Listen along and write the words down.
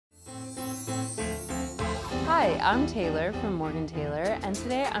Hi, I'm Taylor from Morgan Taylor, and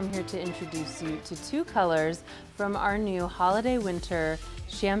today I'm here to introduce you to two colors from our new Holiday Winter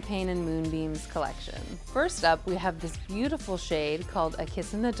Champagne and Moonbeams collection. First up, we have this beautiful shade called A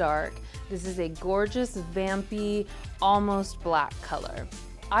Kiss in the Dark. This is a gorgeous, vampy, almost black color.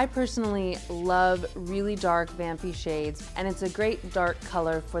 I personally love really dark, vampy shades, and it's a great dark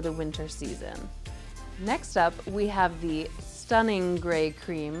color for the winter season. Next up, we have the stunning gray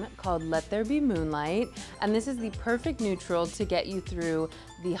cream called Let There Be Moonlight, and this is the perfect neutral to get you through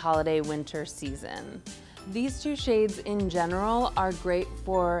the holiday winter season. These two shades in general are great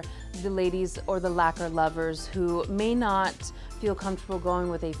for the ladies or the lacquer lovers who may not feel comfortable going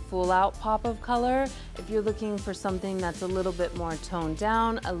with a full out pop of color. If you're looking for something that's a little bit more toned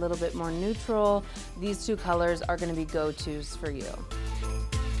down, a little bit more neutral, these two colors are going to be go-tos for you.